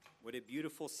What a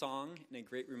beautiful song and a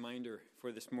great reminder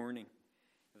for this morning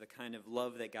of the kind of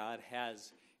love that God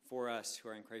has for us who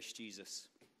are in Christ Jesus.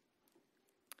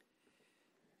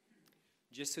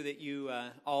 Just so that you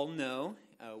all know,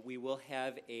 we will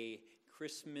have a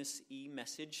Christmas-y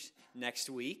message next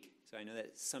week. So I know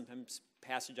that sometimes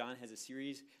Pastor John has a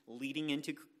series leading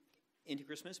into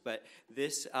Christmas, but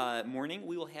this morning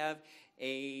we will have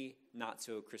a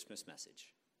not-so-Christmas message.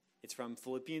 It's from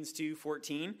Philippians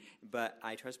 2:14, but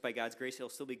I trust by God's grace it'll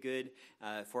still be good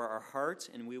for our hearts,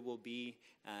 and we will be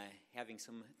having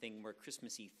something more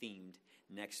Christmassy themed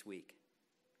next week.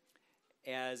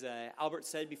 As Albert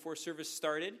said before service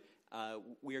started,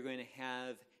 we are going to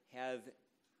have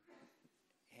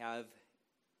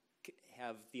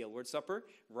the Lord's Supper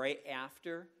right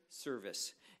after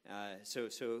service.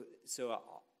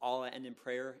 So I'll end in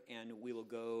prayer, and we will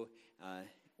go.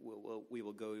 We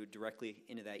will go directly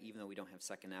into that, even though we don't have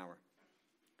second hour.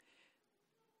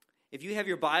 If you have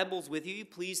your Bibles with you,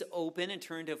 please open and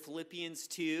turn to Philippians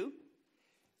 2.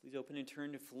 Please open and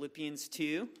turn to Philippians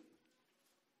 2.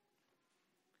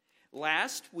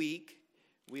 Last week,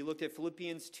 we looked at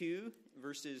Philippians 2,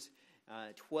 verses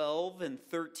 12 and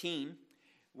 13,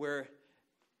 where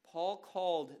Paul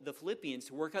called the Philippians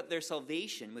to work out their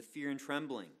salvation with fear and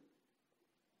trembling.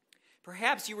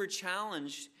 Perhaps you were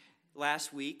challenged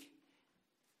last week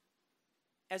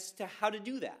as to how to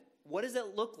do that. What does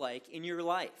it look like in your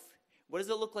life? What does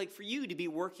it look like for you to be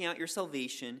working out your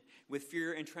salvation with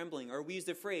fear and trembling? Or we use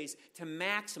the phrase, to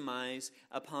maximize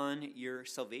upon your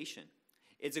salvation.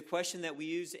 It's a question that we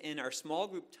use in our small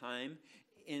group time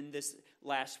in this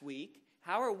last week.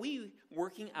 How are we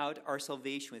working out our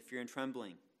salvation with fear and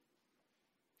trembling?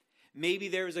 Maybe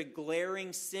there's a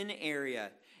glaring sin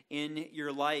area in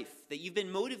your life that you've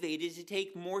been motivated to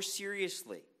take more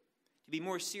seriously, to be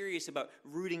more serious about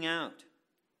rooting out.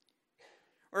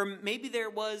 Or maybe there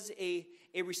was a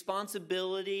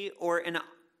responsibility or an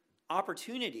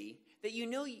opportunity that you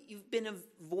know you've been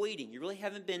avoiding, you really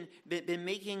haven't been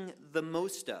making the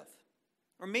most of.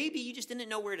 Or maybe you just didn't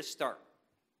know where to start.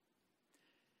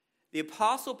 The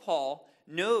Apostle Paul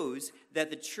knows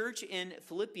that the church in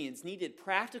Philippians needed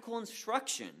practical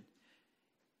instruction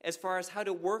as far as how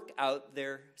to work out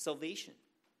their salvation.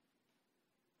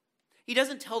 He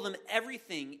doesn't tell them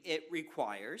everything it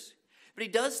requires, but he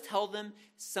does tell them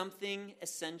something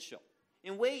essential.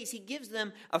 In ways, he gives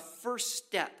them a first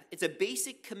step. It's a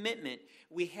basic commitment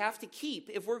we have to keep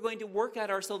if we're going to work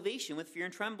out our salvation with fear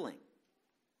and trembling.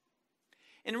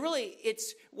 And really,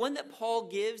 it's one that Paul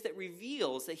gives that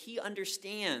reveals that he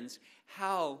understands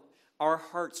how our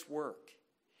hearts work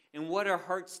and what our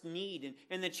hearts need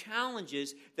and the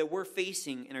challenges that we're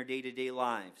facing in our day-to-day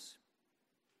lives.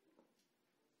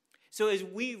 So as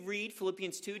we read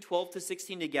Philippians 2, 12 to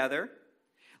 16 together,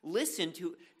 listen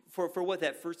to for what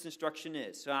that first instruction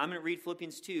is. So I'm going to read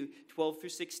Philippians 2, 12 through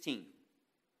 16.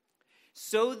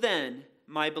 So then,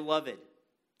 my beloved,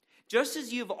 just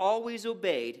as you have always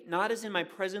obeyed, not as in my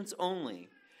presence only,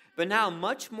 but now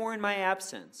much more in my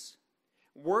absence,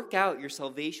 work out your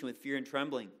salvation with fear and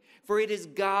trembling. For it is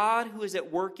God who is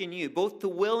at work in you, both to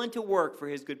will and to work for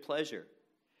his good pleasure.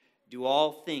 Do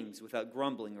all things without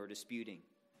grumbling or disputing,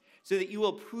 so that you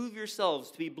will prove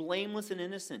yourselves to be blameless and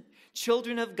innocent,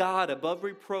 children of God above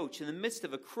reproach in the midst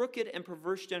of a crooked and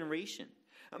perverse generation,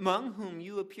 among whom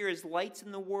you appear as lights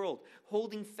in the world,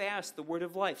 holding fast the word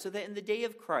of life, so that in the day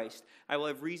of Christ I will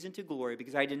have reason to glory,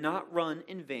 because I did not run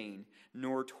in vain,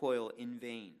 nor toil in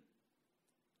vain.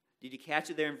 Did you catch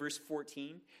it there in verse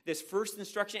 14? This first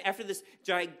instruction, after this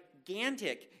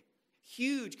gigantic,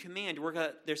 huge command to work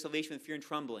out their salvation with fear and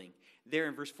trembling, there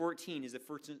in verse 14 is the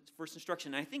first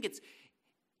instruction. And I think it's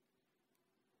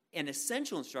an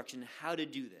essential instruction how to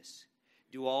do this.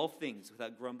 Do all things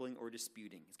without grumbling or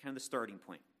disputing. It's kind of the starting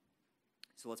point.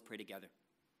 So let's pray together.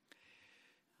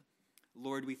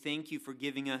 Lord, we thank you for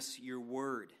giving us your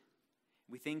word.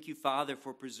 We thank you, Father,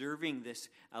 for preserving this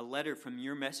letter from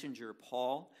your messenger,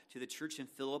 Paul, to the church in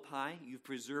Philippi. You've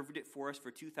preserved it for us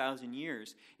for 2,000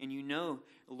 years. And you know,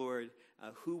 Lord,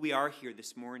 who we are here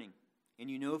this morning.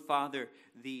 And you know, Father,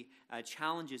 the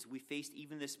challenges we faced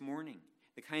even this morning,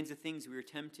 the kinds of things we were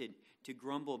tempted to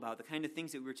grumble about, the kind of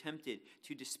things that we were tempted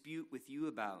to dispute with you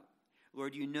about.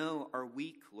 Lord, you know our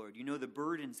weak, Lord. You know the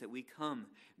burdens that we come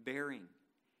bearing.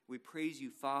 We praise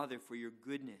you, Father, for your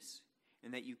goodness,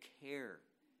 and that you care,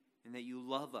 and that you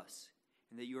love us,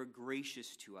 and that you are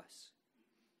gracious to us.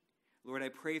 Lord, I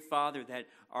pray, Father, that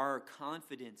our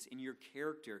confidence in your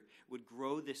character would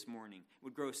grow this morning,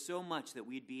 would grow so much that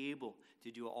we'd be able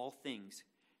to do all things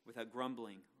without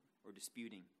grumbling or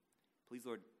disputing. Please,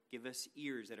 Lord, give us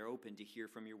ears that are open to hear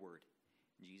from your word.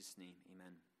 In Jesus' name,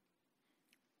 amen.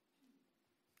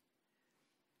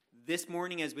 This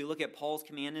morning, as we look at Paul's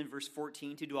command in verse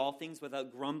 14 to do all things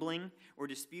without grumbling or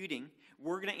disputing,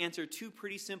 we're going to answer two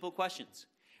pretty simple questions.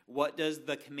 What does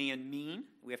the command mean?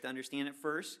 We have to understand it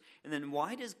first. And then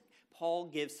why does Paul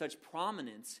give such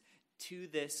prominence to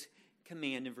this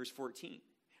command in verse 14?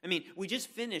 I mean, we just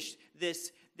finished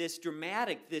this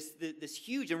dramatic, this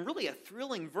huge and really a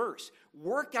thrilling verse.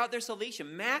 Work out their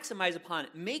salvation. Maximize upon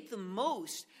it. Make the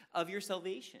most of your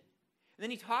salvation. And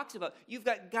then he talks about you've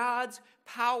got God's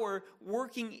power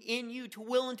working in you to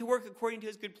will and to work according to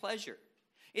his good pleasure.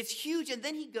 It's huge. And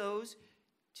then he goes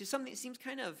to something that seems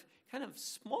kind of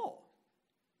small.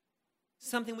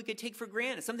 Something we could take for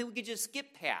granted. Something we could just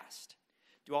skip past.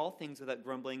 Do all things without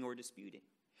grumbling or disputing.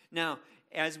 Now,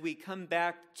 as we come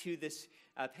back to this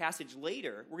passage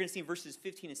later, we're going to see in verses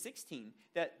 15 and 16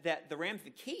 that the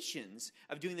ramifications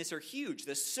of doing this are huge.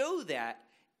 The "so that"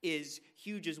 is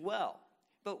huge as well.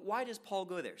 But why does Paul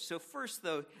go there? So first,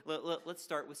 though, let's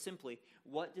start with simply,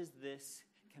 what does this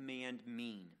command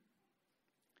mean?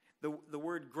 The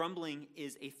word grumbling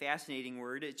is a fascinating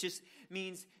word. It just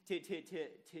means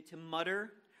to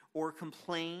mutter or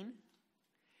complain.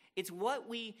 It's what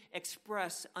we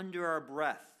express under our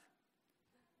breath,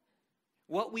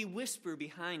 what we whisper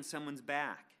behind someone's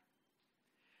back.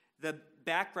 The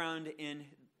background in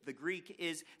the Greek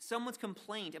is someone's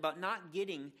complaint about not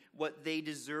getting what they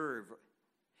deserve.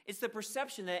 It's the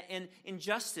perception that an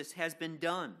injustice has been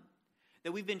done,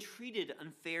 that we've been treated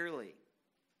unfairly.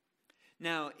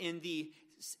 Now, in the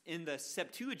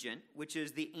Septuagint, which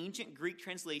is the ancient Greek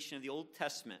translation of the Old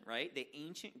Testament, right? The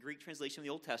ancient Greek translation of the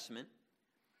Old Testament,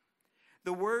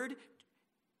 the word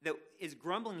that is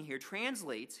grumbling here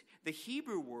translates the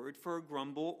Hebrew word for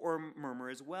grumble or murmur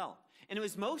as well. And it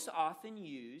was most often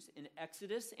used in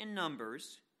Exodus and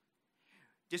Numbers,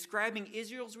 describing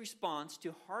Israel's response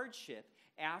to hardship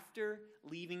after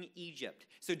leaving Egypt.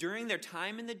 So during their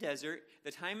time in the desert,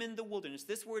 the time in the wilderness,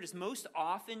 this word is most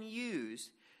often used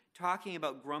talking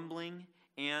about grumbling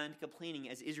and complaining,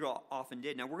 as Israel often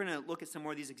did. Now, we're going to look at some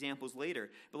more of these examples later,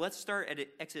 but let's start at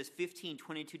Exodus 15,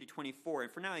 22 to 24.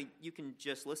 And for now, you can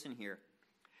just listen here.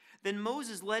 Then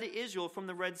Moses led Israel from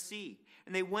the Red Sea,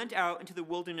 and they went out into the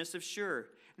wilderness of Shur.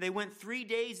 They went 3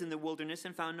 days in the wilderness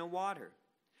and found no water.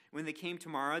 When they came to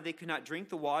Marah, they could not drink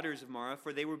the waters of Marah,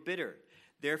 for they were bitter.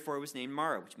 Therefore it was named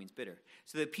Marah, which means bitter.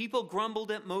 So the people grumbled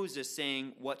at Moses,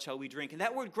 saying, "What shall we drink?" And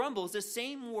that word grumble is the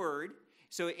same word.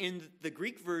 So in the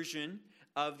Greek version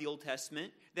of the Old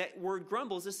Testament, that word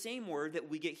grumble is the same word that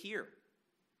we get here.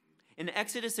 In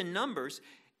Exodus and Numbers,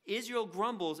 Israel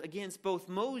grumbles against both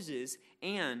Moses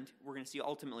and, we're going to see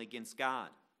ultimately, against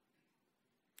God.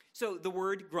 So the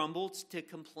word grumble, to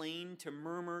complain, to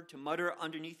murmur, to mutter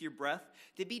underneath your breath,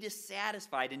 to be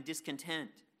dissatisfied and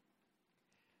discontent.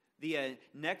 The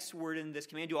next word in this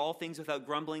command, do all things without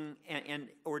grumbling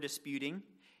and or disputing.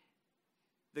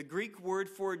 The Greek word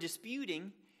for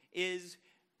disputing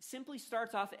simply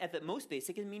starts off at the most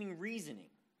basic and meaning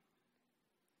reasoning.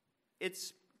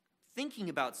 It's thinking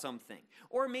about something,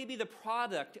 or maybe the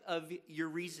product of your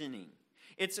reasoning.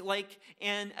 It's like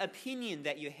an opinion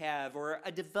that you have, or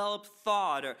a developed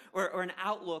thought, or an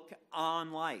outlook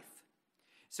on life.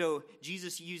 So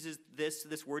Jesus uses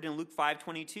this word in Luke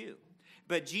 5:22.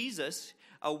 But Jesus,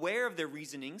 aware of their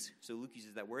reasonings, so Luke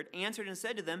uses that word, answered and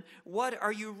said to them, "What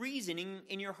are you reasoning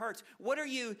in your hearts? What are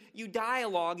you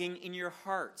dialoguing in your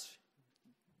hearts?"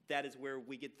 That is where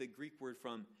we get the Greek word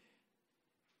from.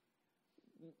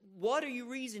 What are you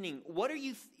reasoning? What are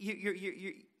you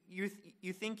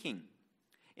thinking?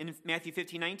 In Matthew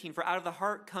 15:19, for out of the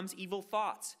heart comes evil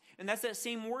thoughts. And that's that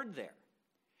same word there.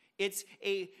 It's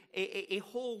a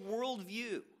whole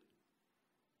worldview.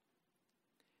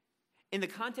 In the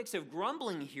context of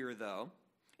grumbling here, though,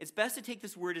 it's best to take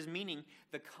this word as meaning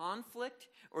the conflict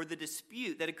or the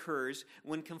dispute that occurs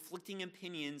when conflicting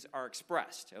opinions are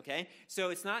expressed, okay? So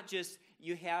it's not just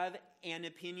you have an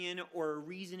opinion or a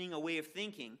reasoning, a way of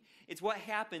thinking. It's what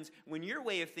happens when your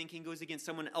way of thinking goes against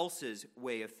someone else's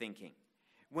way of thinking.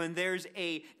 When there's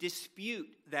a dispute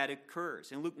that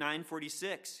occurs. In Luke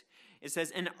 9:46, it says,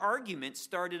 an argument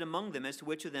started among them as to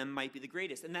which of them might be the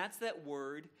greatest. And that's that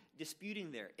word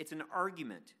disputing there. It's an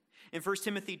argument. In 1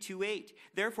 Timothy 2:8,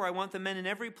 therefore I want the men in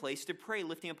every place to pray,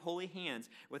 lifting up holy hands,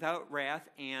 without wrath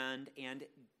and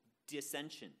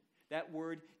dissension. That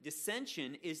word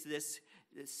dissension is this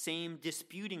same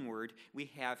disputing word we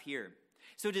have here.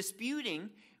 So disputing,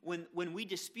 when we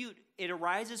dispute, it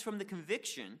arises from the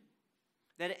conviction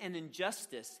that an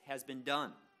injustice has been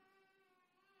done.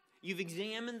 You've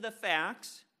examined the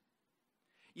facts.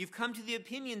 You've come to the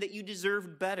opinion that you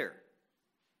deserved better.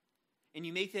 And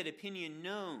you make that opinion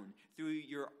known through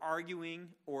your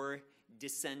arguing or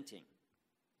dissenting.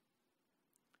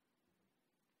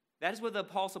 That is what the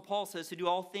Apostle Paul says, to do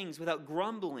all things without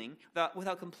grumbling,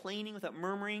 without complaining, without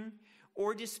murmuring,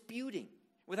 or disputing,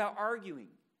 without arguing,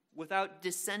 without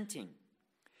dissenting.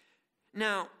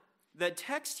 Now, the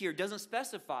text here doesn't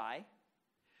specify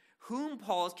whom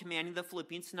Paul is commanding the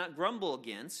Philippians to not grumble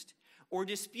against or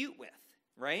dispute with,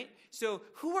 right? So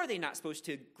who are they not supposed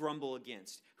to grumble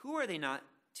against? Who are they not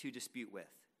to dispute with?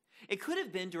 It could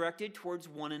have been directed towards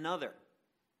one another.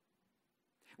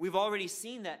 We've already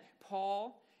seen that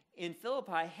Paul in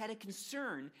Philippi had a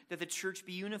concern that the church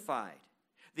be unified.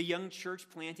 The young church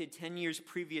planted 10 years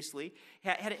previously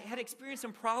had experienced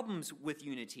some problems with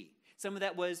unity. Some of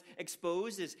that was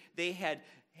exposed as they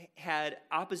had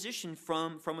opposition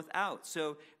from without.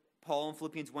 So Paul in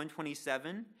Philippians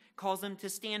 1:27 calls them to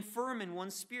stand firm in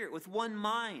one spirit, with one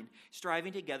mind,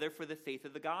 striving together for the faith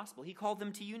of the gospel. He called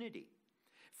them to unity.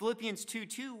 Philippians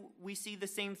 2:2, we see the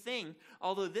same thing,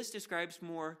 although this describes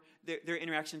more their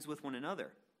interactions with one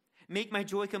another. Make my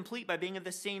joy complete by being of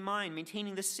the same mind,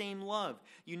 maintaining the same love,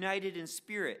 united in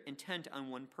spirit, intent on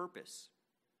one purpose.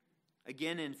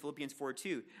 Again, in Philippians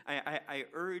 4:2, I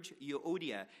urge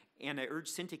Euodia and I urge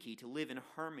Syntyche to live in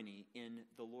harmony in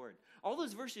the Lord. All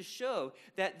those verses show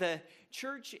that the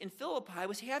church in Philippi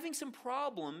was having some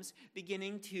problems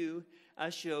beginning to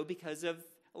show because of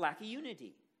lack of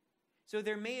unity. So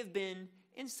there may have been,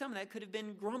 and some of that could have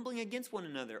been grumbling against one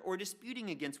another or disputing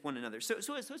against one another. So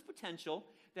it's potential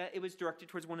that it was directed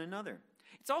towards one another.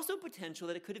 It's also potential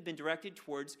that it could have been directed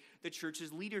towards the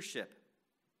church's leadership.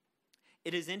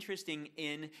 It is interesting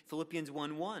in Philippians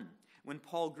 1:1, when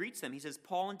Paul greets them, he says,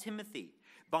 Paul and Timothy,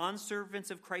 bondservants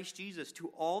of Christ Jesus, to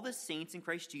all the saints in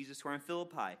Christ Jesus who are in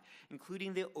Philippi,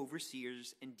 including the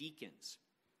overseers and deacons.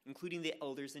 Including the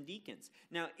elders and deacons.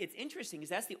 Now, it's interesting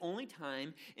because that's the only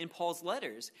time in Paul's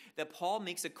letters that Paul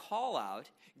makes a call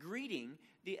out greeting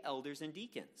the elders and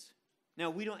deacons. Now,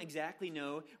 we don't exactly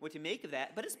know what to make of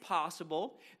that, but it's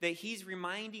possible that he's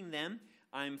reminding them,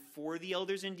 I'm for the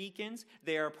elders and deacons.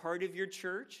 They are a part of your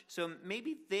church. So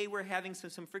maybe they were having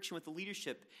some friction with the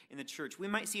leadership in the church. We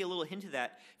might see a little hint of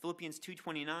that, Philippians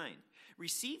 2:29.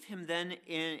 Receive him then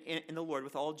in the Lord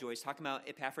with all joy. He's talking about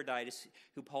Epaphroditus,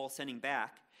 who Paul is sending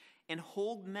back. And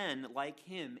hold men like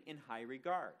him in high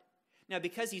regard. Now,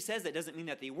 because he says that doesn't mean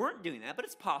that they weren't doing that, but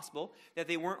it's possible that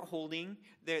they weren't holding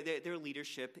their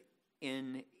leadership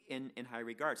in high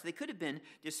regard. So they could have been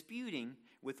disputing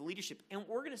with leadership. And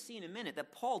we're going to see in a minute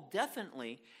that Paul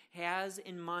definitely has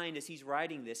in mind, as he's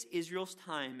writing this, Israel's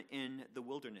time in the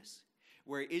wilderness,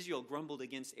 where Israel grumbled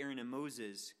against Aaron and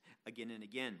Moses again and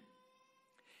again.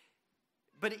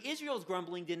 But Israel's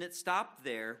grumbling didn't stop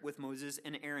there with Moses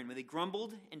and Aaron. When they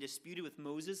grumbled and disputed with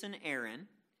Moses and Aaron,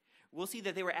 we'll see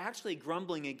that they were actually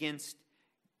grumbling against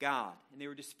God, and they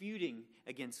were disputing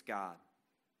against God.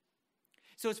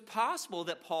 So it's possible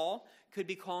that Paul could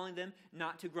be calling them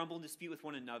not to grumble and dispute with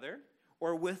one another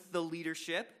or with the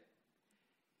leadership.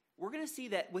 We're going to see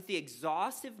that with the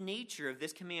exhaustive nature of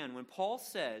this command, when Paul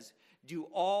says, do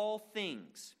all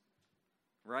things,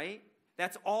 right?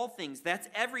 That's all things. That's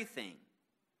everything.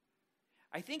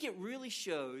 I think it really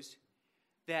shows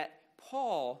that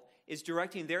Paul is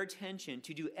directing their attention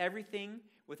to do everything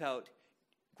without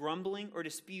grumbling or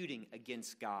disputing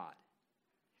against God.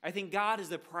 I think God is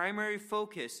the primary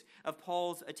focus of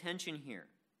Paul's attention here.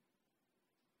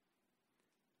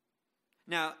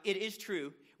 Now, it is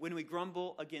true, when we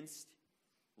grumble against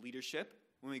leadership,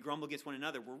 when we grumble against one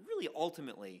another, we're really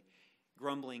ultimately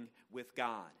grumbling with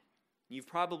God. You've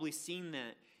probably seen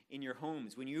that in your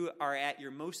homes, when you are at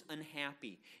your most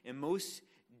unhappy and most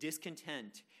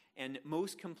discontent and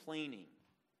most complaining.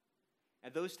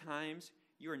 At those times,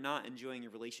 you are not enjoying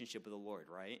your relationship with the Lord,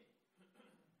 right?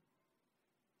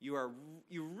 You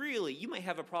might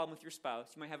have a problem with your spouse,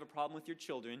 you might have a problem with your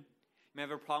children, you might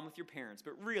have a problem with your parents,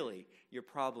 but really, your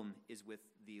problem is with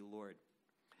the Lord.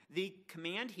 The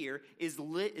command here is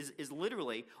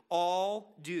literally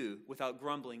all do without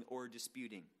grumbling or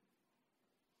disputing.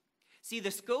 See,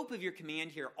 the scope of your command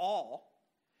here, all,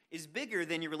 is bigger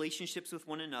than your relationships with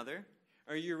one another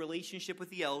or your relationship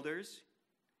with the elders,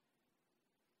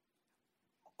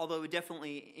 although it would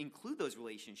definitely include those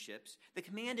relationships. The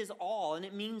command is all, and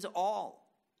it means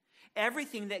all.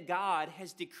 Everything that God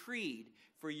has decreed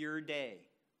for your day.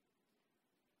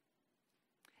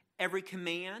 Every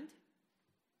command,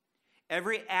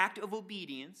 every act of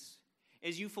obedience,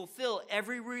 as you fulfill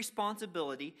every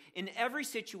responsibility in every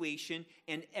situation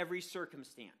and every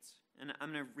circumstance. And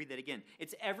I'm going to read that again.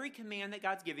 It's every command that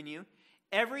God's given you,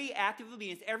 every act of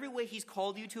obedience, every way he's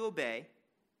called you to obey,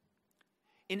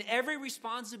 in every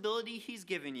responsibility he's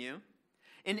given you,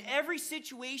 In every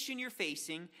situation you're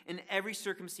facing, in every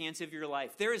circumstance of your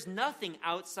life, there is nothing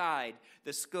outside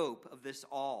the scope of this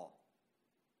all.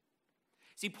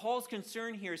 See, Paul's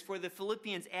concern here is for the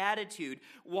Philippians' attitude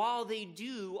while they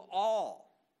do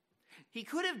all. He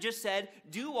could have just said,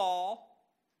 do all,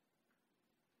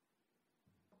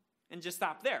 and just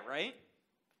stop there, right?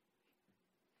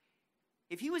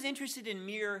 If he was interested in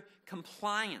mere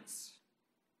compliance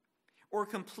or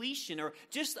completion, or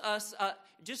just us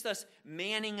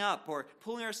manning up or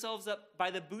pulling ourselves up by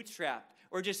the bootstrap,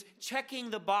 or just checking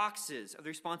the boxes of the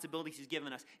responsibilities he's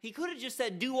given us, he could have just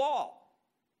said, do all.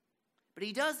 But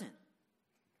he doesn't.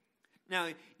 Now,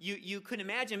 you could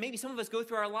imagine, maybe some of us go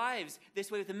through our lives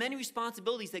this way with the many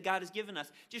responsibilities that God has given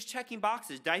us, just checking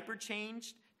boxes. Diaper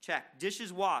changed? Check.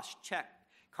 Dishes washed? Check.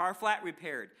 Car flat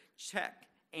repaired? Check.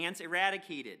 Ants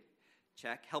eradicated?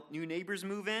 Check. Help new neighbors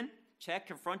move in? Check.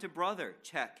 Confront a brother?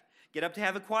 Check. Get up to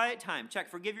have a quiet time? Check.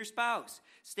 Forgive your spouse?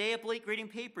 Stay up late grading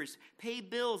papers? Pay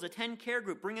bills? Attend care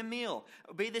group? Bring a meal?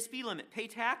 Obey the speed limit? Pay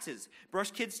taxes?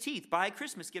 Brush kids' teeth? Buy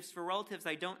Christmas gifts for relatives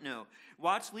I don't know?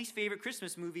 Watch least favorite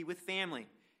Christmas movie with family?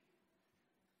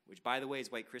 Which, by the way, is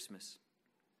White Christmas.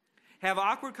 Have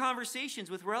awkward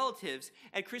conversations with relatives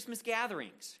at Christmas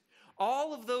gatherings?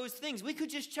 All of those things. We could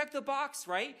just check the box,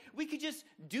 right? We could just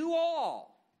do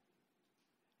all.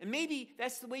 And maybe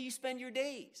that's the way you spend your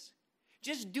days.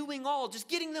 Just doing all, just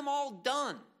getting them all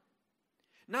done.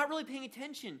 Not really paying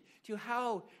attention to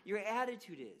how your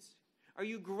attitude is. Are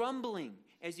you grumbling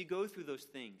as you go through those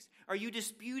things? Are you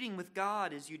disputing with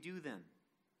God as you do them?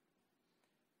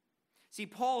 See,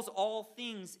 Paul's all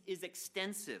things is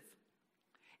extensive.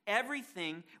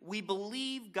 Everything we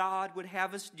believe God would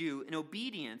have us do in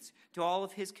obedience to all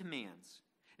of his commands.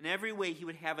 In every way he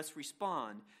would have us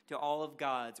respond to all of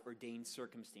God's ordained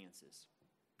circumstances.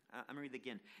 I'm going to read it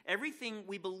again. Everything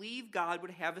we believe God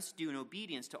would have us do in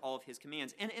obedience to all of his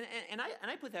commands. And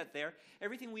I put that there.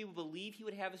 Everything we believe he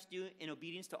would have us do in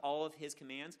obedience to all of his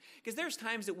commands. Because there's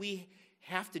times that we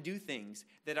have to do things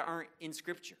that aren't in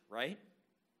Scripture, right?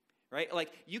 Right?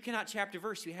 Like, you cannot chapter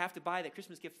verse. You have to buy that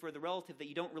Christmas gift for the relative that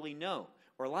you don't really know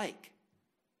or like.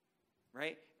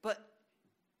 Right? But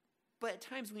at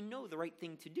times we know the right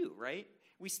thing to do, right?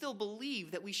 We still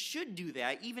believe that we should do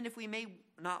that, even if we may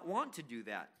not want to do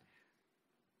that.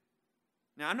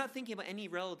 Now, I'm not thinking about any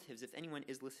relatives if anyone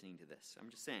is listening to this. I'm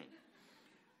just saying.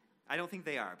 I don't think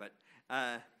they are,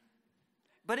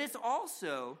 but it's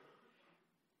also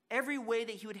every way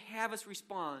that he would have us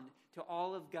respond to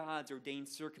all of God's ordained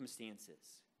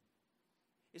circumstances.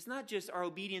 It's not just our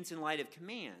obedience in light of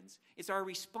commands. It's our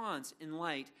response in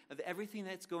light of everything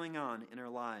that's going on in our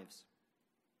lives.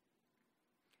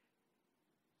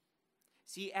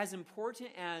 See, as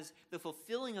important as the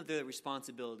fulfilling of the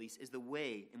responsibilities is the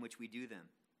way in which we do them.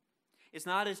 It's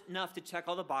not enough to check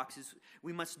all the boxes.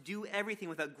 We must do everything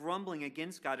without grumbling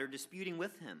against God or disputing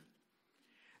with him.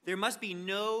 There must be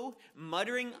no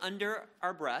muttering under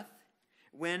our breath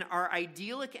when our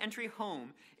idyllic entry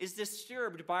home is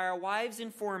disturbed by our wives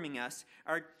informing us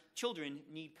our children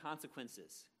need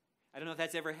consequences. I don't know if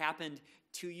that's ever happened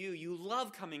to you. You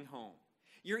love coming home.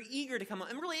 You're eager to come home.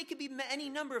 And really, it could be any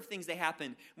number of things that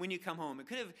happen when you come home. It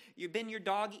could have been your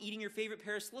dog eating your favorite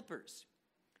pair of slippers.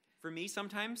 For me,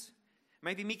 sometimes, it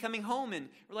might be me coming home and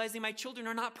realizing my children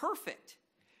are not perfect.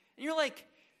 And you're like,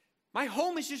 my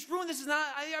home is just ruined.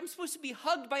 I'm supposed to be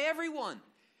hugged by everyone.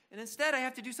 And instead, I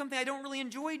have to do something I don't really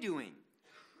enjoy doing.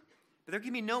 But there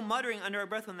can be no muttering under our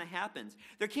breath when that happens.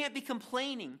 There can't be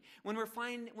complaining when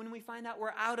we find out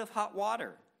we're out of hot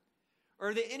water.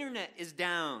 Or the internet is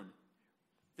down.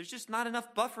 There's just not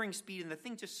enough buffering speed and the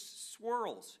thing just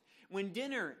swirls. When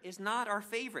dinner is not our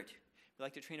favorite. We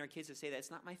like to train our kids to say that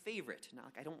it's not my favorite. Not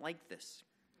like I don't like this.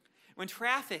 When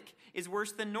traffic is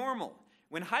worse than normal.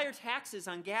 When higher taxes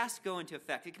on gas go into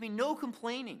effect. There can be no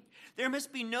complaining. There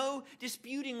must be no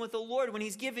disputing with the Lord when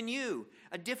he's given you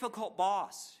a difficult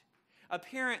boss. A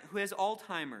parent who has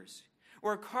Alzheimer's.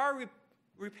 Or a car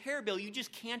repair bill you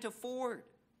just can't afford.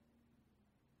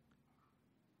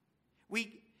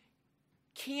 We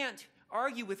can't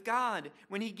argue with God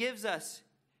when he gives us,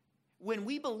 when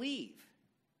we believe.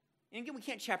 And again, we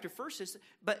can't chapter verses,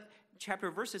 but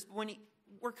when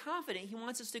we're confident he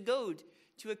wants us to go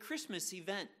to a Christmas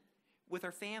event with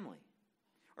our family,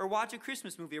 or watch a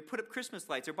Christmas movie, or put up Christmas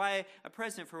lights, or buy a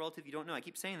present for a relative you don't know. I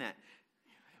keep saying that.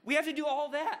 We have to do all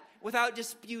that without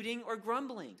disputing or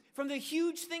grumbling, from the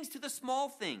huge things to the small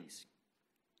things.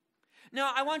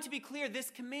 Now, I want to be clear, this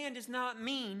command does not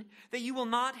mean that you will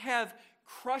not have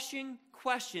crushing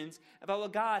questions about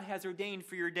what God has ordained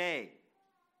for your day.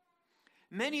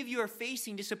 Many of you are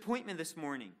facing disappointment this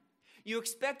morning. You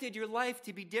expected your life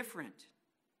to be different.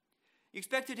 You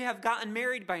expected to have gotten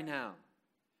married by now,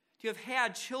 to have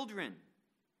had children.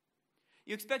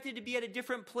 You expected to be at a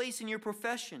different place in your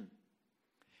profession.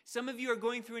 Some of you are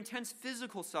going through intense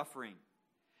physical suffering,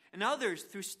 and others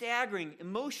through staggering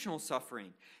emotional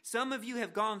suffering. Some of you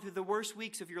have gone through the worst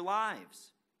weeks of your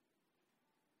lives.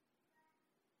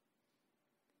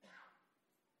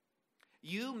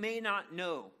 You may not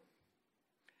know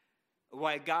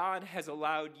why God has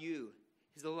allowed you,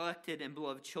 his elected and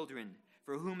beloved children,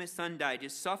 for whom his Son died, to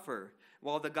suffer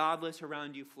while the godless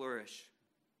around you flourish.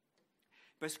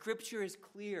 But Scripture is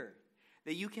clear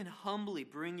that you can humbly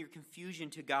bring your confusion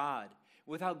to God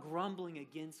without grumbling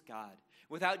against God,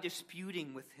 without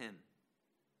disputing with him.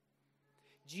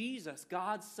 Jesus,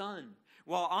 God's Son,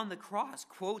 while on the cross,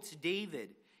 quotes David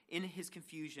in his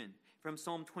confusion from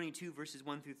Psalm 22, verses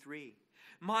 1 through 3.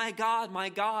 My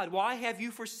God, why have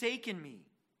you forsaken me?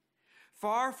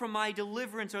 Far from my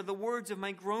deliverance are the words of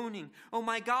my groaning. Oh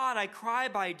my God, I cry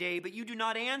by day, but you do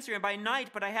not answer, and by night,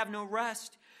 but I have no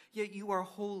rest. Yet you are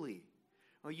holy,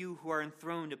 O you who are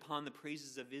enthroned upon the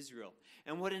praises of Israel.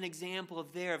 And what an example of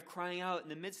crying out in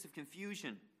the midst of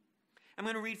confusion. I'm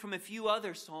going to read from a few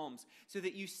other Psalms so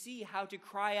that you see how to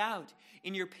cry out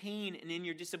in your pain and in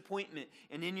your disappointment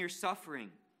and in your suffering.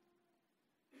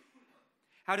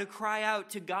 How to cry out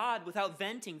to God without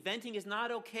venting. Venting is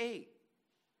not okay.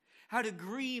 How to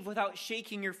grieve without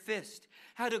shaking your fist.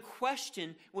 How to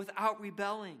question without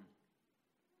rebelling.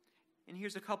 And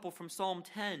here's a couple from Psalm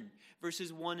 10,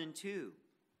 verses 1 and 2.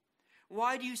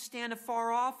 Why do you stand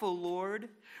afar off, O Lord?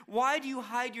 Why do you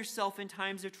hide yourself in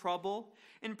times of trouble?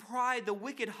 In pride, the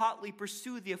wicked hotly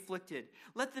pursue the afflicted.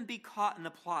 Let them be caught in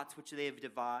the plots which they have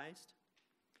devised.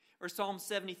 Or Psalm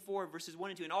 74, verses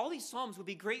 1 and 2. And all these Psalms would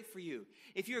be great for you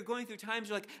if you're going through times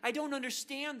you're like, I don't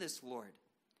understand this, Lord.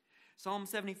 Psalm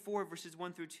 74, verses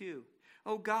 1 through 2.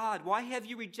 O God, why have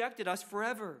you rejected us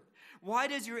forever? Why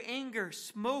does your anger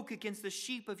smoke against the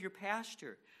sheep of your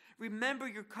pasture? Remember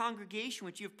your congregation,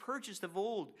 which you have purchased of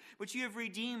old, which you have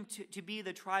redeemed to be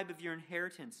the tribe of your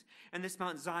inheritance, and this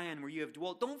Mount Zion where you have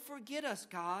dwelt. Don't forget us,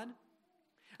 God.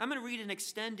 I'm going to read an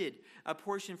extended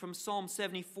portion from Psalm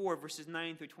 74, verses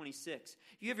 9 through 26.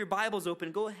 If you have your Bibles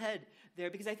open, go ahead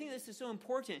there, because I think this is so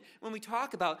important when we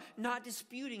talk about not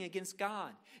disputing against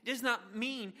God. It does not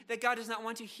mean that God does not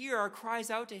want to hear our cries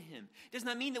out to him. It does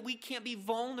not mean that we can't be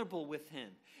vulnerable with him.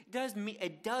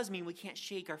 It does mean we can't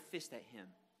shake our fist at him.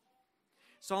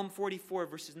 Psalm 44,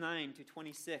 verses 9 to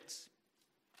 26.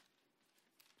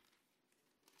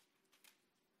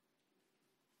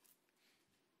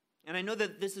 And I know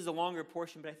that this is a longer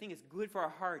portion, but I think it's good for our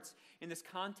hearts in this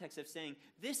context of saying,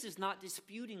 this is not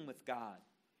disputing with God.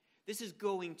 This is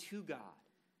going to God.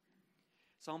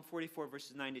 Psalm 44,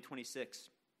 verses 9 to 26.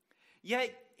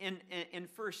 Yet, and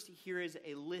first, here is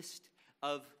a list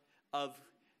of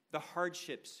the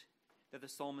hardships that the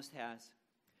psalmist has.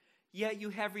 Yet you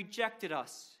have rejected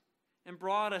us and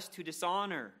brought us to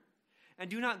dishonor. And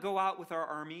do not go out with our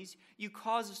armies. You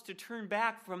cause us to turn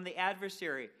back from the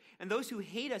adversary. And those who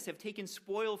hate us have taken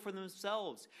spoil for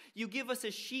themselves. You give us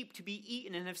as sheep to be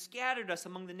eaten and have scattered us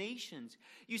among the nations.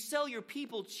 You sell your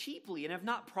people cheaply and have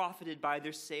not profited by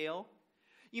their sale.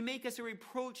 You make us a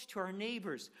reproach to our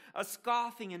neighbors, a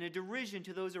scoffing and a derision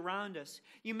to those around us.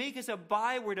 You make us a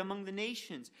byword among the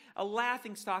nations, a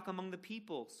laughingstock among the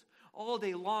peoples. All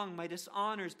day long my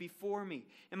dishonor is before me,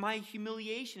 and my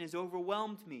humiliation has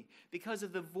overwhelmed me because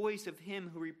of the voice of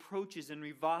him who reproaches and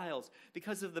reviles,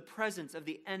 because of the presence of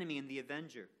the enemy and the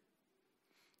avenger.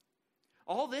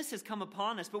 All this has come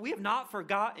upon us, but we have not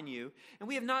forgotten you, and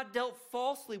we have not dealt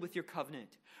falsely with your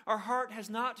covenant. Our heart has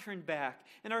not turned back,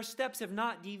 and our steps have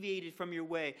not deviated from your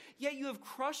way. Yet you have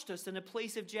crushed us in a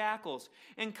place of jackals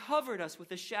and covered us with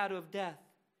the shadow of death.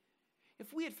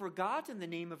 If we had forgotten the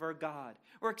name of our God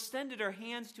or extended our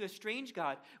hands to a strange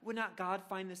God, would not God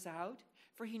find this out?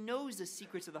 For he knows the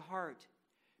secrets of the heart.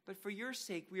 But for your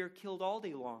sake we are killed all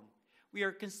day long. We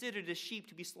are considered as sheep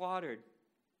to be slaughtered.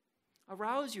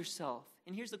 Arouse yourself.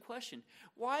 And here's the question.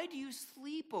 Why do you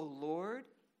sleep, O Lord?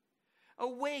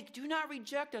 Awake, do not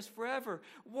reject us forever.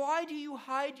 Why do you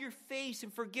hide your face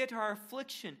and forget our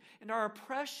affliction and our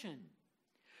oppression?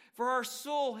 For our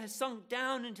soul has sunk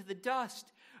down into the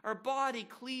dust. Our body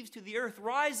cleaves to the earth.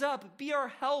 Rise up, be our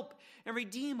help, and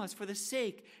redeem us for the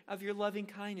sake of your loving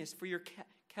kindness, for your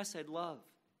chesed love.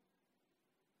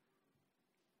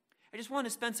 I just want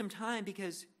to spend some time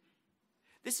because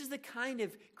this is the kind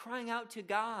of crying out to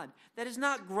God that is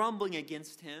not grumbling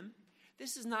against him.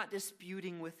 This is not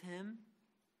disputing with him.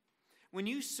 When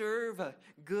you serve a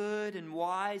good and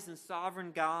wise and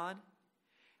sovereign God,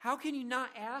 how can you not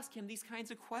ask him these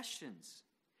kinds of questions?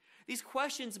 These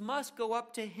questions must go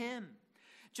up to him.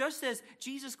 Just as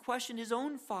Jesus questioned his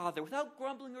own Father without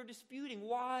grumbling or disputing,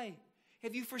 "Why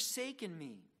have you forsaken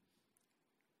me?"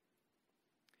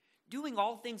 Doing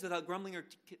all things without grumbling or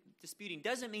disputing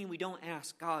doesn't mean we don't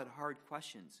ask God hard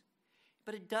questions.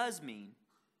 But it does mean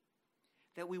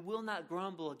that we will not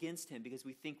grumble against him because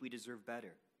we think we deserve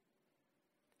better.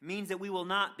 It means that we will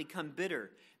not become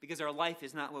bitter because our life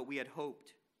is not what we had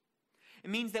hoped. It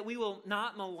means that we will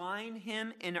not malign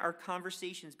him in our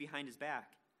conversations behind his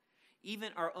back,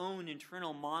 even our own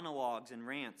internal monologues and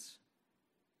rants.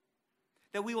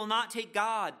 That we will not take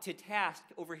God to task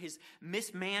over his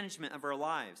mismanagement of our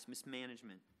lives,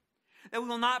 That we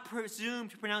will not presume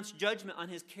to pronounce judgment on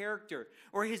his character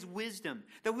or his wisdom.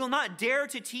 That we will not dare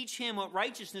to teach him what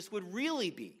righteousness would really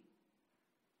be.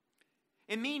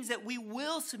 It means that we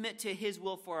will submit to his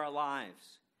will for our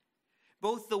lives.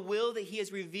 Both the will that he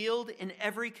has revealed in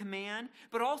every command,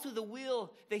 but also the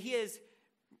will that he has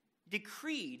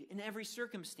decreed in every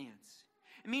circumstance.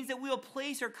 It means that we will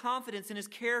place our confidence in his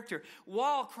character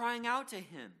while crying out to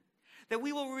him. That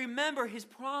we will remember his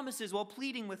promises while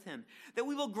pleading with him. That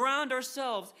we will ground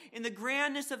ourselves in the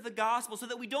grandness of the gospel so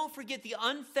that we don't forget the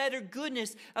unfettered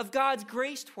goodness of God's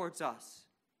grace towards us.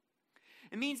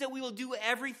 It means that we will do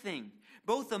everything,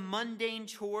 both the mundane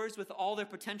chores with all their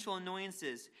potential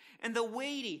annoyances and the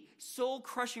weighty,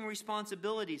 soul-crushing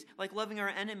responsibilities like loving our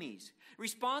enemies.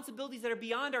 Responsibilities that are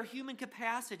beyond our human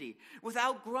capacity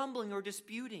without grumbling or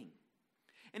disputing.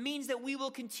 It means that we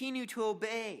will continue to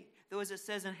obey, though as it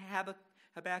says in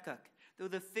Habakkuk, though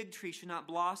the fig tree should not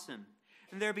blossom,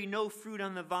 and there be no fruit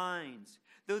on the vines,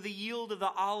 though the yield of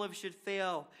the olive should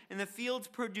fail, and the fields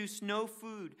produce no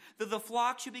food, though the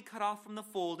flock should be cut off from the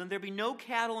fold, and there be no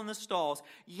cattle in the stalls,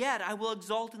 yet I will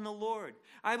exult in the Lord.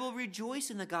 I will rejoice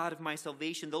in the God of my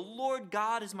salvation. The Lord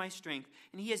God is my strength,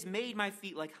 and he has made my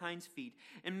feet like hinds' feet,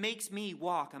 and makes me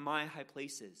walk on my high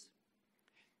places.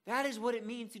 That is what it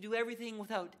means to do everything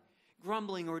without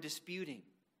grumbling or disputing.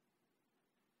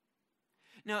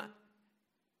 Now,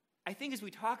 I think as we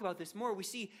talk about this more, we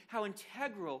see how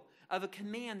integral of a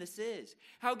command this is,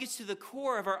 how it gets to the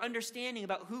core of our understanding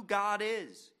about who God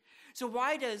is. So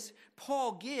why does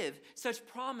Paul give such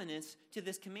prominence to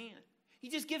this command? He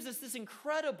just gives us this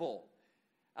incredible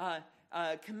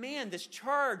command, this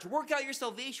charge, work out your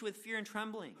salvation with fear and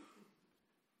trembling.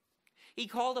 He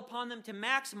called upon them to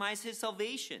maximize his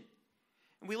salvation.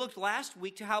 And we looked last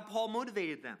week to how Paul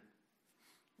motivated them.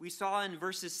 We saw in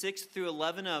verses 6 through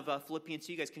 11 of Philippians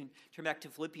 2. You guys can turn back to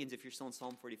Philippians if you're still in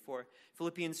Psalm 44.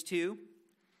 Philippians 2.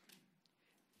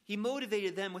 He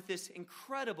motivated them with this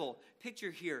incredible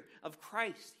picture here of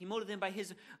Christ. He motivated them by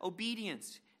his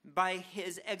obedience, by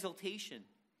his exaltation.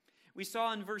 We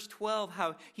saw in verse 12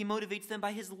 how he motivates them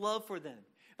by his love for them,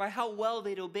 by how well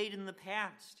they'd obeyed in the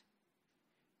past,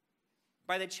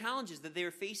 by the challenges that they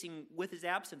were facing with his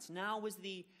absence. Now was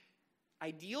the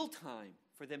ideal time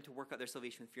for them to work out their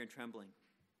salvation with fear and trembling.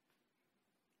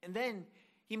 And then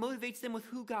he motivates them with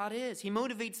who God is. He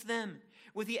motivates them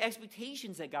with the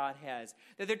expectations that God has,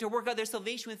 that they're to work out their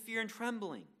salvation with fear and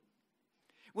trembling,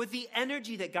 with the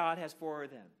energy that God has for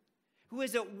them, who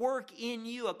is at work in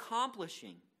you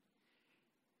accomplishing,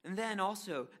 and then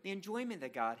also the enjoyment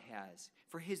that God has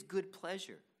for his good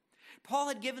pleasure. Paul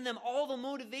had given them all the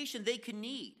motivation they could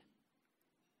need.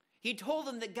 He told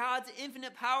them that God's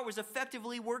infinite power was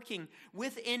effectively working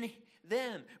within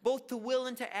them, both to will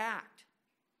and to act.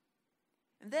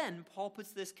 And then Paul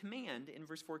puts this command in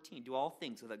verse 14, do all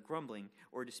things without grumbling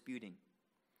or disputing.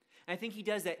 And I think he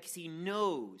does that because he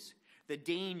knows the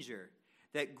danger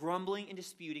that grumbling and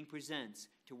disputing presents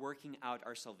to working out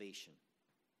our salvation.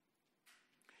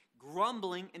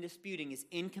 Grumbling and disputing is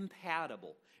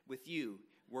incompatible with you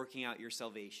working out your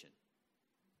salvation.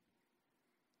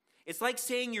 It's like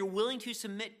saying you're willing to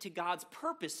submit to God's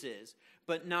purposes,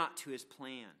 but not to his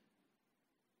plan.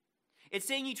 It's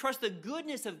saying you trust the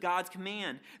goodness of God's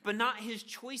command, but not his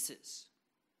choices.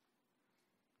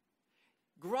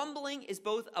 Grumbling is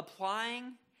both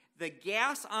applying the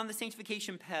gas on the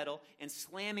sanctification pedal and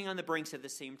slamming on the brakes at the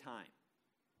same time.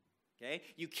 Okay?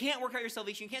 You can't work out your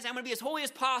salvation. You can't say, I'm going to be as holy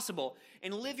as possible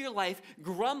and live your life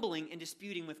grumbling and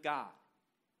disputing with God.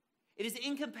 It is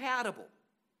incompatible.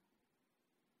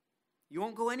 You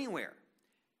won't go anywhere.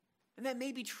 And that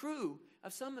may be true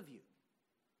of some of you.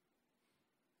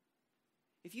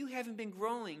 If you haven't been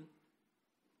growing,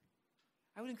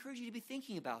 I would encourage you to be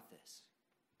thinking about this.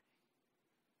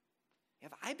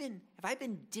 Have I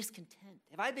been discontent?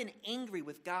 Have I been angry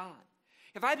with God?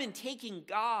 Have I been taking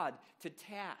God to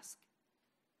task?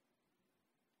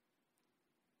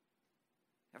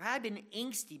 Have I been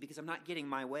angsty because I'm not getting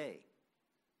my way?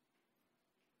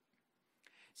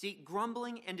 See,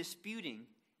 grumbling and disputing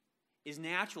is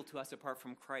natural to us apart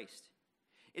from Christ.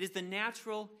 It is the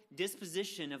natural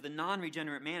disposition of the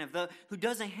non-regenerate man, who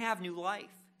doesn't have new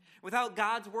life. Without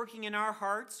God's working in our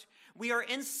hearts, we are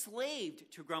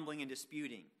enslaved to grumbling and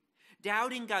disputing.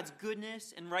 Doubting God's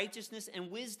goodness and righteousness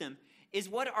and wisdom is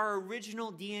what our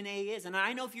original DNA is. And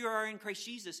I know if you are in Christ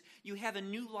Jesus, you have a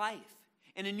new life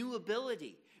and a new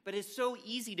ability. But it's so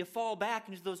easy to fall back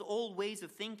into those old ways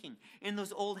of thinking and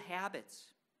those old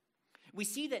habits. We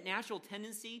see that natural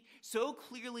tendency so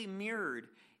clearly mirrored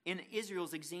in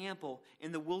Israel's example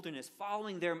in the wilderness,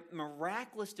 following their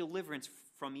miraculous deliverance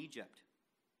from Egypt.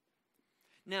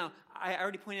 Now, I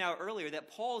already pointed out earlier that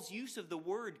Paul's use of the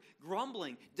word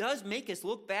grumbling does make us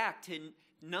look back to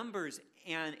Numbers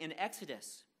and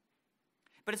Exodus.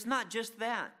 But it's not just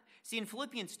that. See, in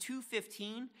Philippians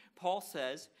 2:15, Paul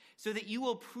says, "So that you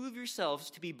will prove yourselves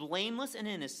to be blameless and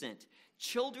innocent,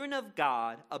 children of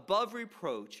God, above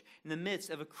reproach, in the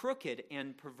midst of a crooked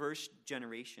and perverse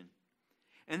generation."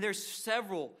 And there's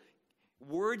several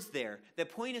words there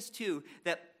that point us to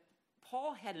that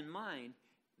Paul had in mind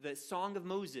the Song of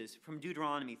Moses from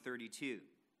Deuteronomy 32.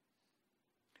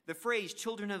 The phrase,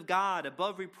 children of God,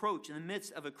 above reproach, in the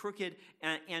midst of a crooked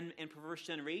and perverse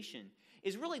generation,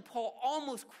 is really Paul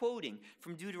almost quoting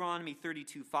from Deuteronomy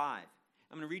 32:5.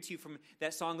 I'm going to read to you from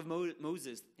that Song of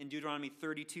Moses in Deuteronomy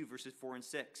 32, verses 4 and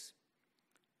 6.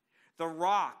 "The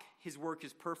rock, his work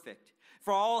is perfect,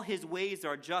 for all his ways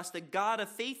are just, the God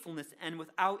of faithfulness and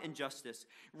without injustice.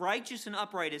 Righteous and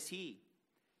upright is he."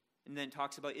 And then it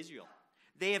talks about Israel.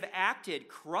 "They have acted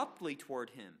corruptly toward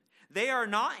him. They are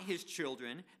not his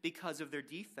children because of their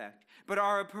defect, but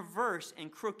are a perverse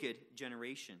and crooked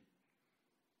generation.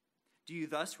 Do you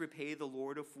thus repay the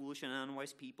Lord, O foolish and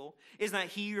unwise people? Is not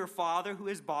he your father who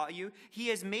has bought you? He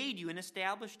has made you and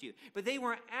established you." But they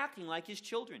weren't acting like his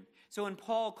children. So when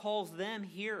Paul calls them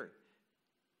here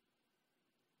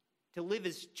to live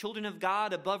as children of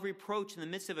God above reproach in the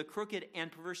midst of a crooked and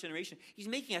perverse generation, he's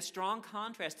making a strong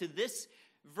contrast to this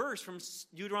verse from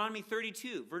Deuteronomy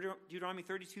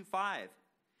 32:5,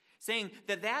 saying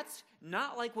that that's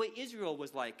not like what Israel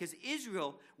was like, because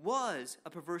Israel was a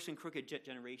perverse and crooked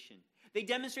generation. They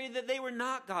demonstrated that they were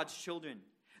not God's children.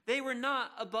 They were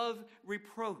not above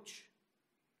reproach.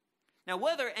 Now,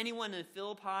 whether anyone in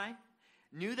Philippi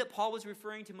knew that Paul was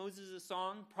referring to Moses'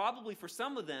 song, probably for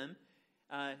some of them,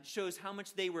 shows how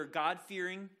much they were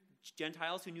God-fearing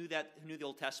Gentiles who knew the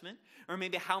Old Testament, or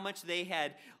maybe how much they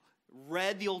had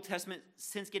read the Old Testament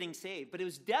since getting saved. But it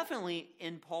was definitely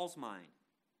in Paul's mind.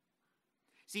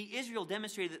 See, Israel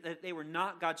demonstrated that they were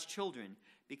not God's children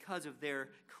because of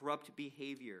their corrupt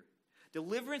behavior.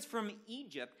 Deliverance from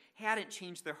Egypt hadn't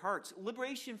changed their hearts.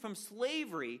 Liberation from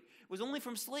slavery was only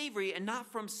from slavery and not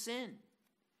from sin.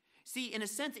 See, in a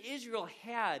sense, Israel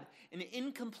had an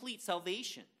incomplete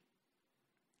salvation.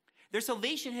 Their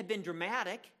salvation had been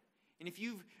dramatic, and if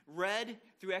you've read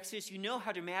through Exodus, you know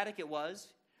how dramatic it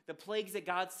was. The plagues that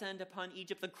God sent upon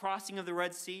Egypt, the crossing of the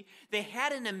Red Sea. They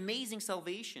had an amazing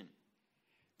salvation.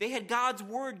 They had God's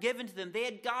word given to them. They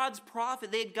had God's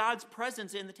prophet. They had God's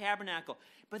presence in the tabernacle.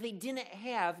 But they didn't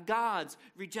have God's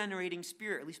regenerating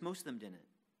spirit. At least most of them didn't.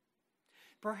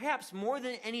 Perhaps more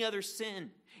than any other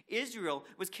sin, Israel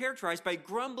was characterized by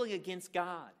grumbling against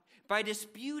God, by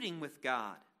disputing with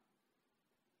God.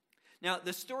 Now,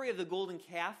 the story of the golden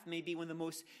calf may be one of the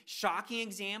most shocking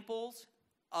examples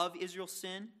of Israel's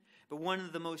sin, but one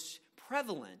of the most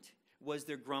prevalent was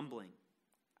their grumbling.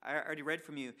 I already read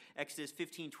from you Exodus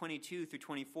 15:22 through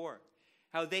 24,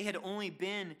 how they had only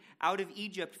been out of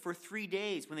Egypt for 3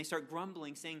 days when they start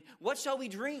grumbling, saying, "What shall we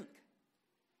drink?"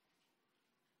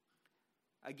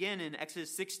 Again, in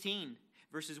Exodus 16,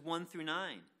 verses 1 through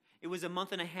 9, it was a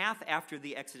month and a half after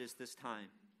the Exodus this time.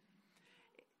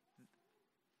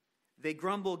 They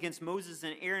grumble against Moses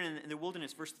and Aaron in the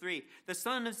wilderness. Verse 3, the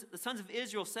sons of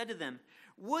Israel said to them,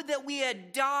 "Would that we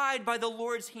had died by the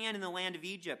Lord's hand in the land of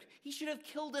Egypt. He should have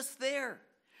killed us there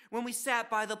when we sat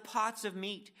by the pots of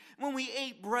meat, when we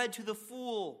ate bread to the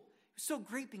full. It was so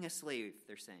great being a slave,"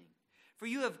 they're saying. "For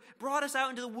you have brought us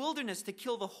out into the wilderness to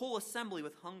kill the whole assembly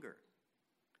with hunger."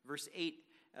 Verse 8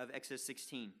 of Exodus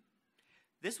 16.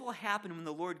 "This will happen when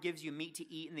the Lord gives you meat to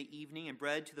eat in the evening and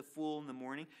bread to the full in the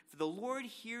morning. For the Lord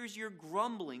hears your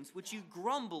grumblings, which you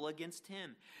grumble against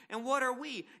him. And what are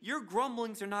we? Your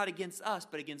grumblings are not against us,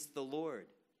 but against the Lord."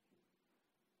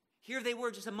 Here they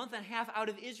were just a month and a half out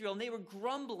of Israel, and they were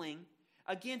grumbling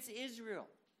against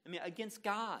against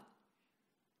God.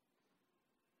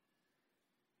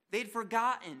 They'd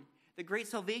forgotten the great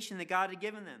salvation that God had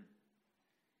given them.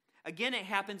 Again, it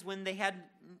happens when they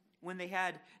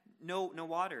had no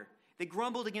water. They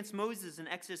grumbled against Moses in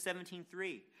Exodus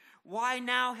 17:3. Why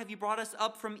now have you brought us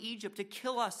up from Egypt to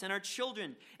kill us and our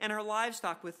children and our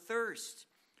livestock with thirst?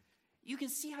 You can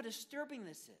see how disturbing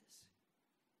this is.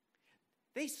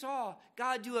 They saw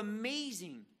God do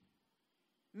amazing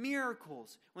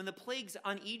miracles when the plagues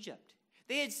on Egypt.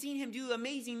 They had seen him do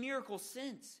amazing miracles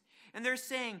since. And they're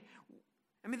saying,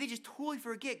 they just totally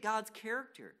forget God's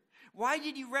character. Why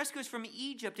did you rescue us from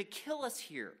Egypt to kill us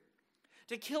here?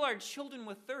 To kill our children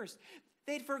with thirst?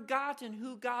 They'd forgotten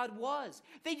who God was.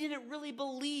 They didn't really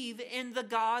believe in the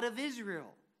God of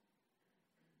Israel.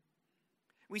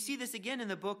 We see this again in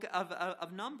the book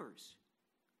of Numbers.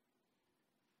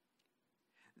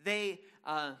 They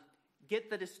get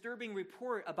the disturbing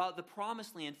report about the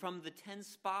promised land from the 10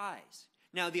 spies.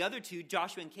 Now, the other two,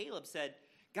 Joshua and Caleb, said,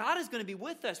 God is going to be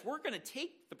with us. We're going to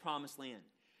take the promised land.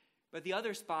 But the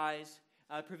other spies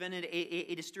prevented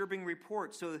a disturbing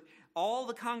report. So all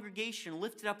the congregation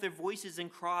lifted up their voices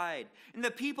and cried. And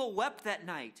the people wept that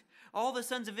night. All the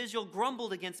sons of Israel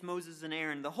grumbled against Moses and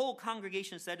Aaron. The whole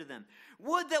congregation said to them,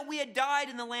 would that we had died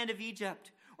in the land of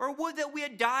Egypt, or would that we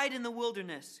had died in the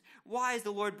wilderness. Why is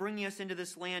the Lord bringing us into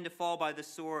this land to fall by the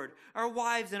sword? Our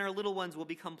wives and our little ones will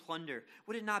become plunder.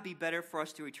 Would it not be better for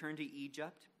us to return to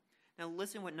Egypt? Now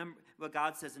listen what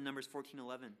God says in Numbers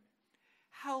 14:11.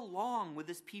 How long will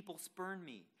this people spurn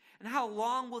me? And how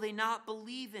long will they not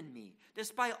believe in me,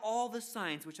 despite all the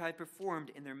signs which I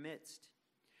performed in their midst?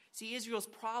 See, Israel's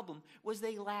problem was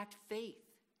they lacked faith.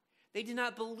 They did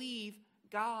not believe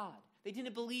God. They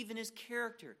didn't believe in his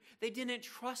character. They didn't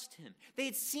trust him. They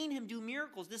had seen him do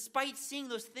miracles. Despite seeing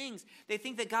those things, they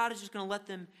think that God is just going to let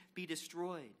them be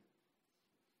destroyed.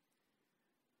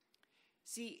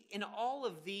 See, in all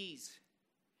of these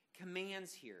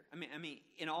commands here,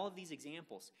 in all of these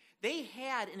examples, they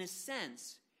had, in a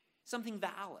sense, something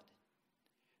valid.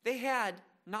 They had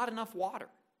not enough water.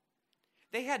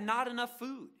 They had not enough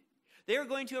food. They were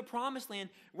going to a promised land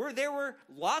where there were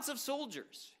lots of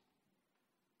soldiers.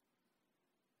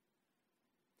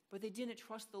 But they didn't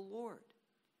trust the Lord.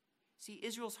 See,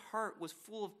 Israel's heart was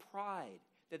full of pride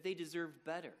that they deserved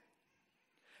better,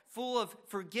 full of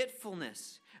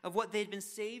forgetfulness of what they'd been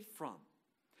saved from,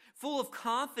 full of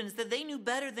confidence that they knew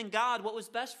better than God what was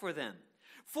best for them,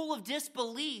 full of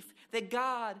disbelief that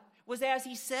God was as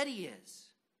he said he is.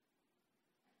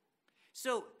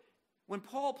 So, when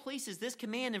Paul places this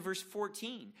command in verse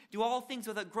 14, do all things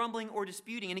without grumbling or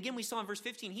disputing, and again we saw in verse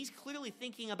 15, he's clearly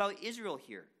thinking about Israel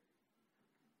here.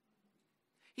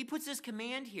 He puts this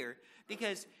command here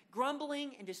because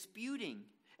grumbling and disputing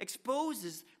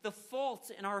exposes the faults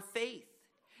in our faith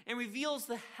and reveals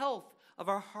the health of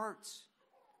our hearts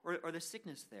or the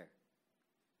sickness there.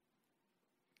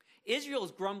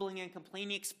 Israel's grumbling and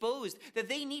complaining exposed that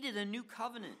they needed a new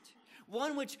covenant,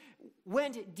 one which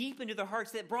went deep into their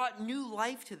hearts, that brought new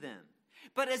life to them.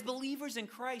 But as believers in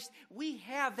Christ, we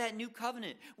have that new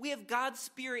covenant. We have God's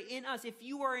Spirit in us. If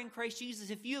you are in Christ Jesus,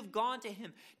 if you have gone to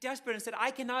him desperate and said, I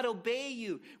cannot obey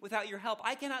you without your help.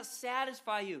 I cannot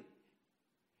satisfy you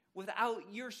without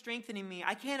your strengthening me.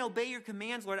 I can't obey your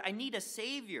commands, Lord. I need a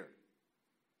Savior.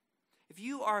 If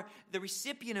you are the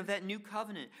recipient of that new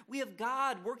covenant, we have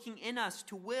God working in us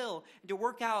to will and to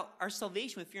work out our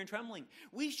salvation with fear and trembling.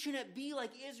 We shouldn't be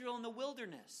like Israel in the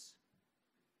wilderness.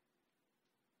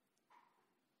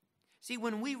 See,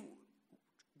 when we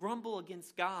grumble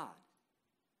against God,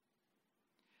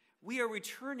 we are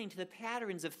returning to the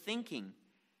patterns of thinking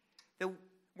that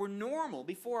were normal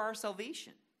before our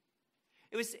salvation.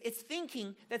 It's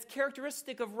thinking that's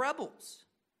characteristic of rebels.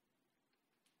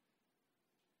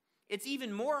 It's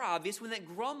even more obvious when that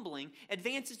grumbling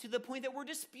advances to the point that we're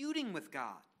disputing with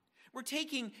God. We're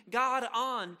taking God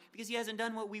on because he hasn't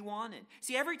done what we wanted.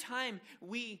 See, every time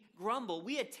we grumble,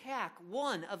 we attack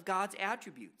one of God's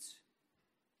attributes.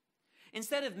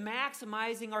 Instead of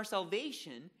maximizing our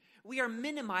salvation, we are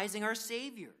minimizing our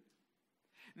Savior.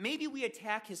 Maybe we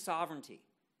attack his sovereignty.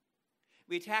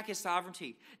 We attack his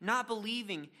sovereignty, not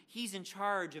believing he's in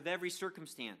charge of every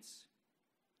circumstance.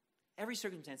 Every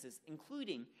circumstance,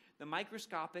 including the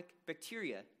microscopic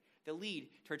bacteria that lead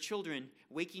to our children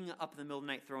waking up in the middle of the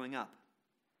night throwing up.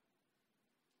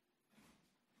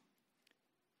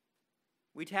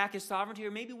 We attack his sovereignty,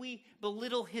 or maybe we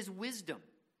belittle his wisdom.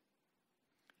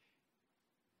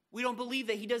 We don't believe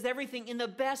that he does everything in the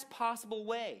best possible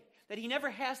way, that he never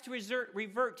has to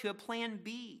revert to a plan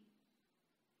B.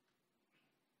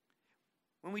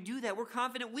 When we do that, we're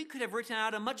confident we could have written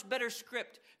out a much better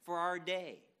script for our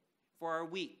day, for our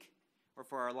week, or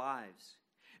for our lives.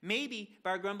 Maybe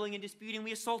by our grumbling and disputing,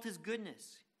 we assault his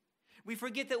goodness. We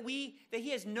forget that he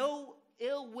has no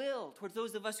ill will towards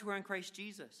those of us who are in Christ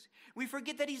Jesus. We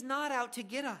forget that he's not out to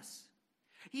get us.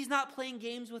 He's not playing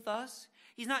games with us.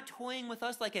 He's not toying with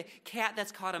us like a cat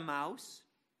that's caught a mouse.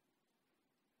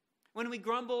 When we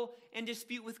grumble and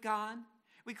dispute with God,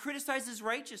 we criticize his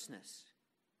righteousness.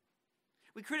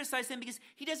 We criticize him because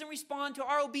he doesn't respond to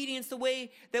our obedience the way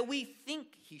that we think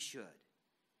he should.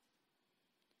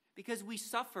 Because we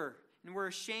suffer and we're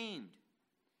ashamed,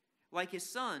 like his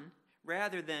son,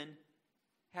 rather than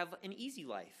have an easy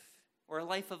life or a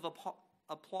life of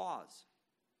applause.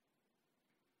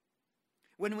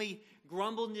 When we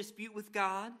grumble and dispute with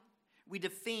God, we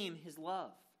defame his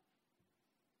love.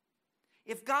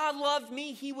 If God loved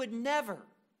me, he would never.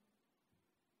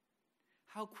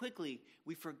 How quickly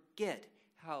we forget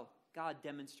how God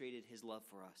demonstrated his love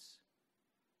for us.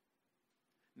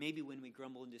 Maybe when we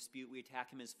grumble and dispute, we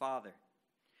attack him as Father,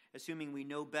 assuming we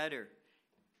know better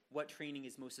what training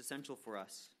is most essential for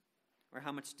us or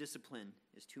how much discipline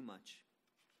is too much.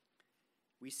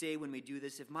 We say when we do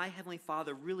this, if my Heavenly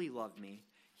Father really loved me,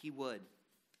 he would.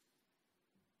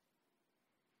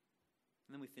 And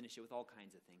then we finish it with all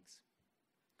kinds of things.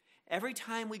 Every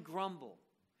time we grumble,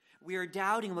 we are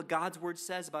doubting what God's word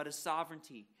says about his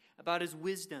sovereignty, about his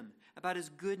wisdom, about his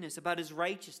goodness, about his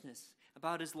righteousness,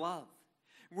 about his love.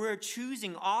 We're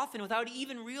choosing, often without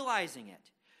even realizing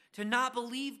it, to not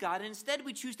believe God, and instead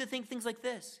we choose to think things like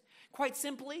this. Quite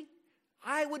simply,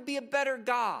 I would be a better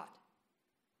God.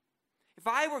 If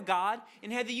I were God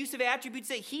and had the use of attributes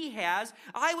that he has,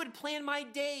 I would plan my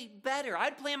day better.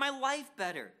 I'd plan my life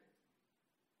better.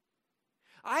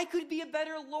 I could be a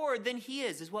better Lord than he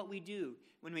is what we do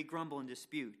when we grumble and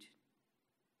dispute.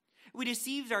 We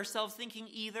deceive ourselves thinking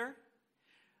either,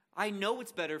 I know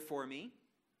what's better for me,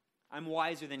 I'm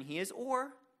wiser than he is,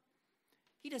 or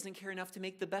he doesn't care enough to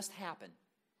make the best happen.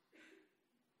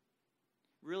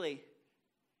 Really,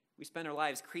 we spend our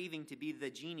lives craving to be the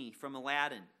genie from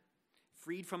Aladdin,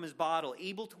 freed from his bottle,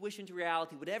 able to wish into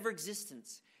reality whatever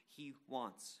existence he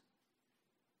wants.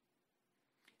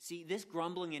 See, this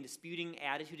grumbling and disputing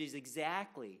attitude is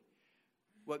exactly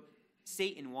what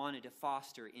Satan wanted to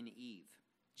foster in Eve.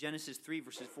 Genesis 3,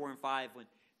 verses 4 and 5, when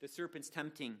the serpent's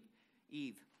tempting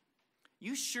Eve.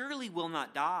 You surely will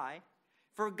not die,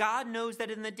 for God knows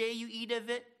that in the day you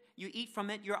eat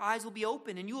from it, your eyes will be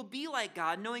open, and you will be like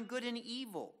God, knowing good and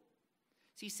evil.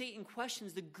 See, Satan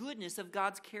questions the goodness of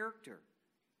God's character.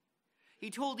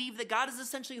 He told Eve that God is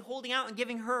essentially holding out and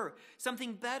giving her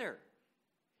something better.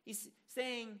 He's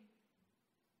saying,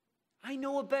 I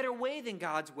know a better way than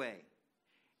God's way.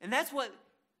 And that's what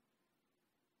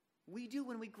we do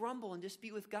when we grumble and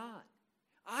dispute with God.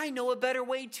 I know a better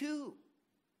way too.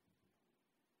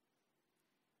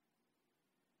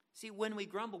 See, when we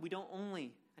grumble, we don't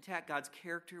only attack God's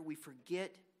character, we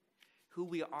forget who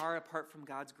we are apart from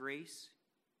God's grace.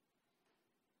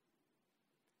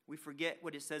 We forget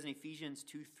what it says in Ephesians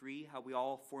 2:3, how we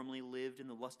all formerly lived in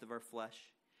the lust of our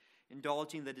flesh,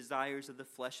 indulging the desires of the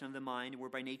flesh and of the mind, and were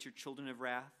by nature children of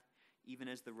wrath, even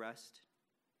as the rest.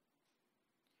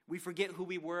 We forget who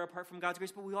we were apart from God's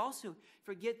grace, but we also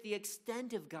forget the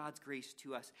extent of God's grace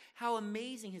to us, how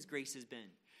amazing his grace has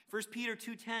been. 1 Peter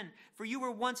 2:10, for you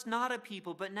were once not a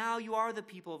people, but now you are the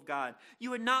people of God.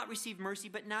 You had not received mercy,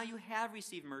 but now you have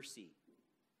received mercy.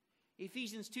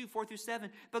 Ephesians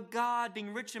 2:4-7, but God,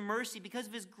 being rich in mercy, because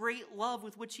of his great love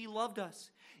with which he loved us,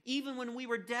 even when we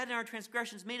were dead in our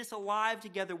transgressions, made us alive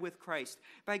together with Christ.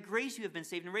 By grace you have been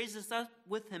saved, and raised us up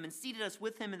with him, and seated us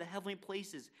with him in the heavenly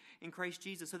places in Christ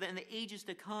Jesus, so that in the ages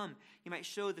to come he might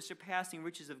show the surpassing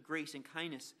riches of grace and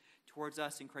kindness towards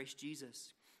us in Christ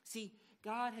Jesus. See,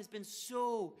 God has been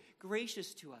so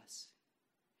gracious to us.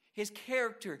 His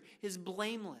character is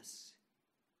blameless.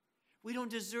 We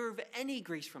don't deserve any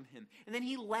grace from him. And then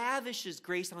he lavishes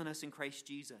grace on us in Christ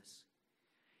Jesus.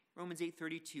 Romans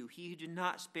 8:32, he who did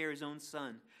not spare his own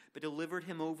son, but delivered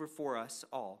him over for us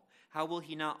all, how will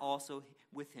he not also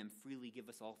with him freely give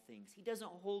us all things? He doesn't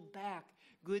hold back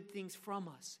good things from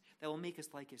us that will make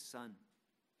us like his son.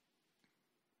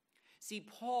 See,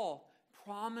 Paul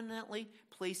prominently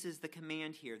places the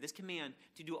command here, this command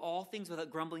to do all things without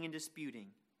grumbling and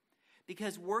disputing.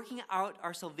 Because working out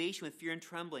our salvation with fear and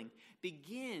trembling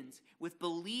begins with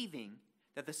believing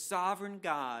that the sovereign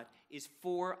God is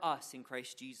for us in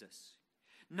Christ Jesus.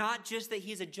 Not just that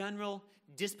he has a general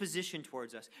disposition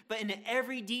towards us, but in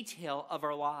every detail of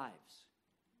our lives.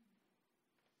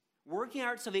 Working out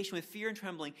our salvation with fear and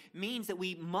trembling means that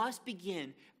we must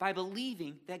begin by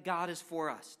believing that God is for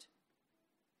us.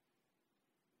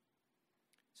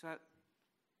 So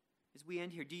as we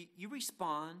end here, do you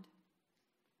respond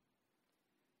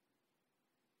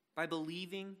by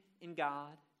believing in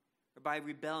God or by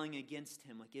rebelling against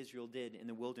him like Israel did in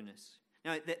the wilderness?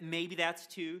 Now, maybe that's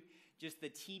too just the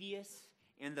tedious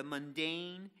and the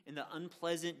mundane and the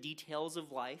unpleasant details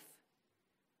of life.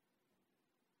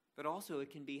 But also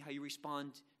it can be how you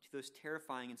respond to those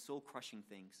terrifying and soul-crushing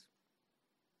things.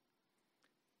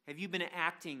 Have you been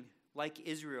acting like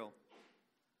Israel?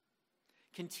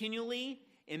 Continually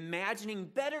imagining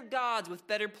better gods with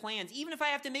better plans, even if I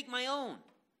have to make my own.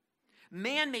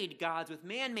 Man-made gods with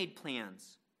man-made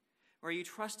plans. Or are you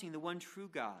trusting the one true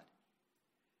God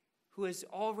who has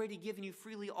already given you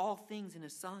freely all things in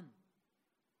his Son?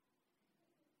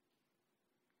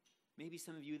 Maybe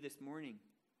some of you this morning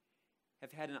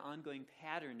have had an ongoing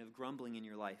pattern of grumbling in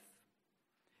your life.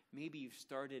 Maybe you've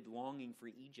started longing for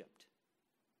Egypt.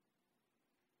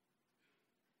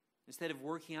 Instead of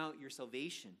working out your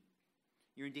salvation,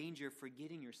 you're in danger of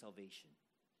forgetting your salvation,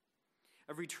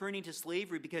 of returning to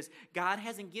slavery because God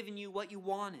hasn't given you what you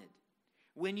wanted,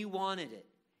 when you wanted it,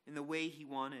 in the way he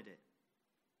wanted it.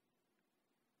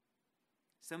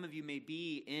 Some of you may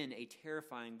be in a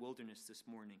terrifying wilderness this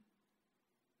morning.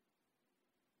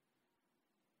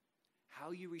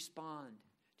 How you respond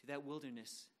to that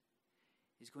wilderness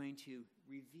is going to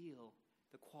reveal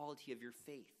the quality of your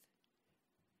faith.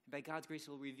 And by God's grace, it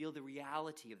will reveal the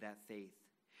reality of that faith.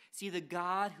 See, the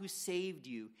God who saved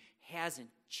you hasn't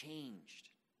changed,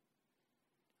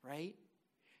 right?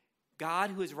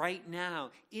 God who is right now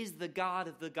is the God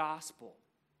of the gospel.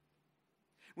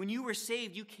 When you were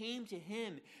saved, you came to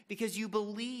him because you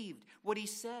believed what he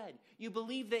said. You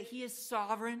believed that he is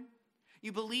sovereign.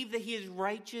 You believe that he is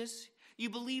righteous. You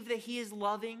believe that he is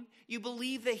loving. You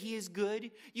believe that he is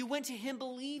good. You went to him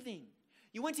believing.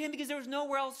 You went to him because there was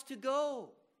nowhere else to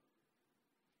go.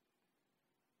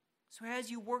 So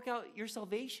as you work out your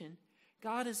salvation,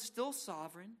 God is still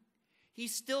sovereign.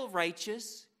 He's still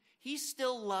righteous. He's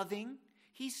still loving.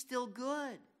 He's still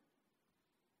good.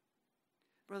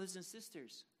 Brothers and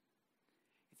sisters,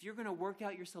 if you're going to work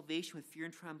out your salvation with fear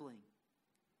and trembling,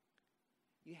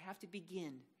 you have to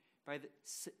begin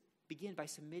by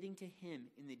submitting to him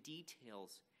in the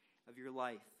details of your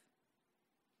life.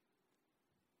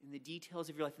 In the details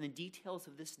of your life, in the details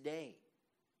of this day.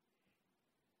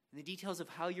 In the details of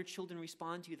how your children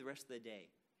respond to you the rest of the day.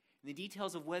 In the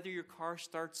details of whether your car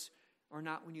starts or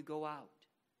not when you go out.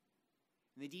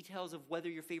 In the details of whether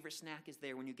your favorite snack is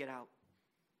there when you get out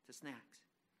to snacks.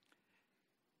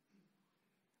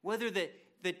 Whether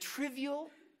the trivial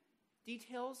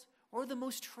details or the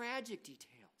most tragic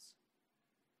details.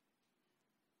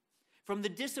 From the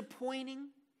disappointing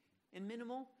and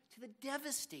minimal to the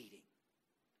devastating.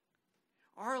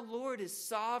 Our Lord is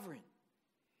sovereign.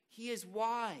 He is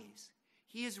wise.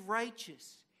 He is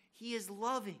righteous. He is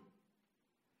loving.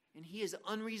 And he is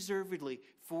unreservedly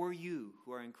for you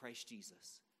who are in Christ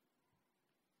Jesus.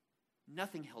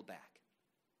 Nothing held back.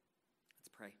 Let's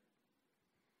pray.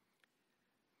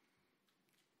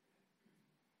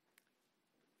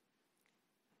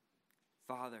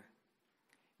 Father,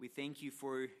 we thank you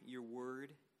for your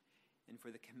word and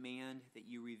for the command that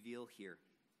you reveal here.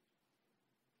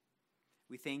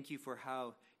 We thank you for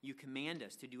how you command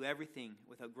us to do everything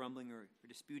without grumbling or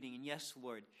disputing. And yes,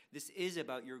 Lord, this is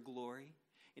about your glory.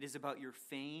 It is about your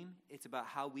fame. It's about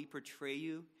how we portray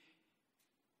you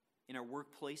in our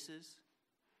workplaces,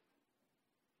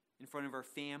 in front of our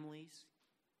families,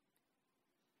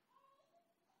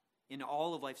 in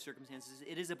all of life's circumstances.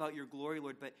 It is about your glory,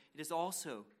 Lord, but it is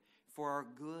also for our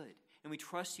good. And we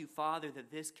trust you, Father, that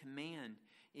this command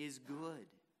is good.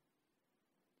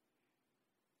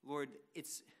 Lord,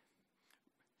 it's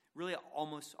really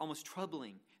almost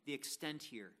troubling, the extent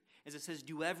here. As it says,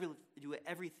 do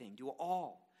everything, do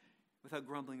all, without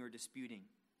grumbling or disputing.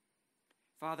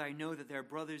 Father, I know that there are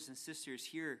brothers and sisters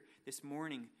here this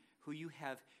morning who you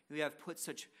have put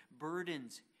such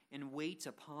burdens and weights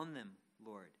upon them,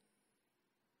 Lord.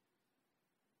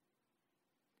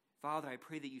 Father, I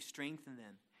pray that you strengthen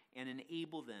them and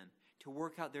enable them to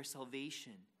work out their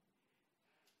salvation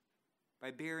by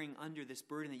bearing under this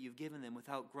burden that you've given them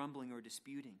without grumbling or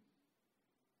disputing.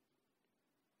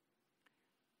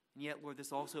 And yet, Lord,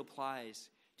 this also applies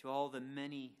to all the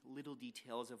many little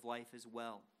details of life as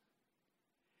well.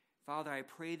 Father, I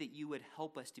pray that you would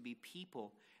help us to be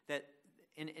people that,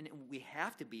 and we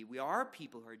have to be, we are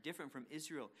people who are different from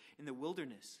Israel in the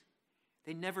wilderness.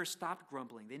 They never stopped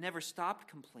grumbling. They never stopped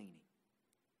complaining.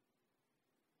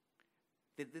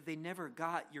 They never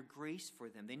got your grace for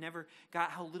them. They never got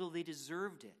how little they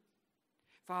deserved it.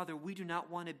 Father, we do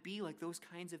not want to be like those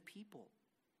kinds of people.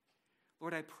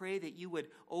 Lord, I pray that you would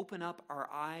open up our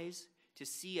eyes to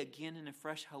see again and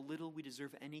afresh how little we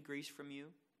deserve any grace from you.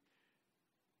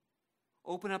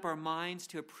 Open up our minds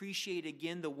to appreciate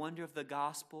again the wonder of the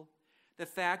gospel, the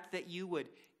fact that you would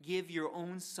give your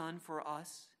own Son for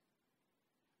us.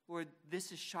 Lord,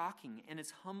 this is shocking and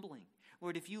it's humbling.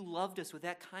 Lord, if you loved us with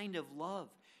that kind of love,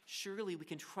 surely we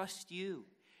can trust you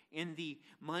in the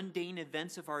mundane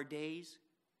events of our days,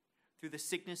 through the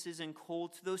sicknesses and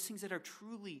colds, those things that are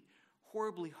truly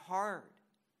horribly hard.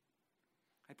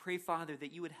 I pray, Father,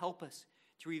 that you would help us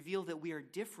to reveal that we are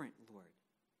different, Lord.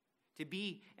 To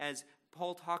be, as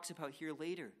Paul talks about here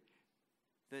later,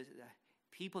 the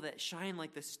people that shine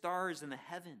like the stars in the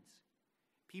heavens.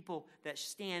 People that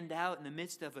stand out in the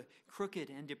midst of a crooked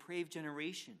and depraved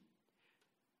generation.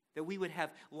 That we would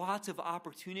have lots of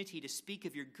opportunity to speak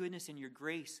of your goodness and your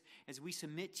grace as we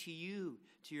submit to you,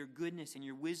 to your goodness and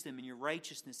your wisdom and your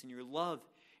righteousness and your love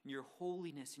and your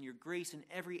holiness and your grace in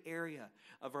every area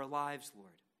of our lives,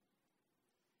 Lord.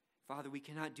 Father, we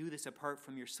cannot do this apart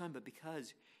from your Son, but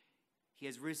because he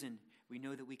has risen, we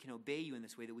know that we can obey you in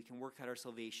this way, that we can work out our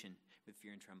salvation with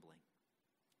fear and trembling.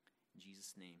 In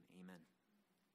Jesus' name, amen.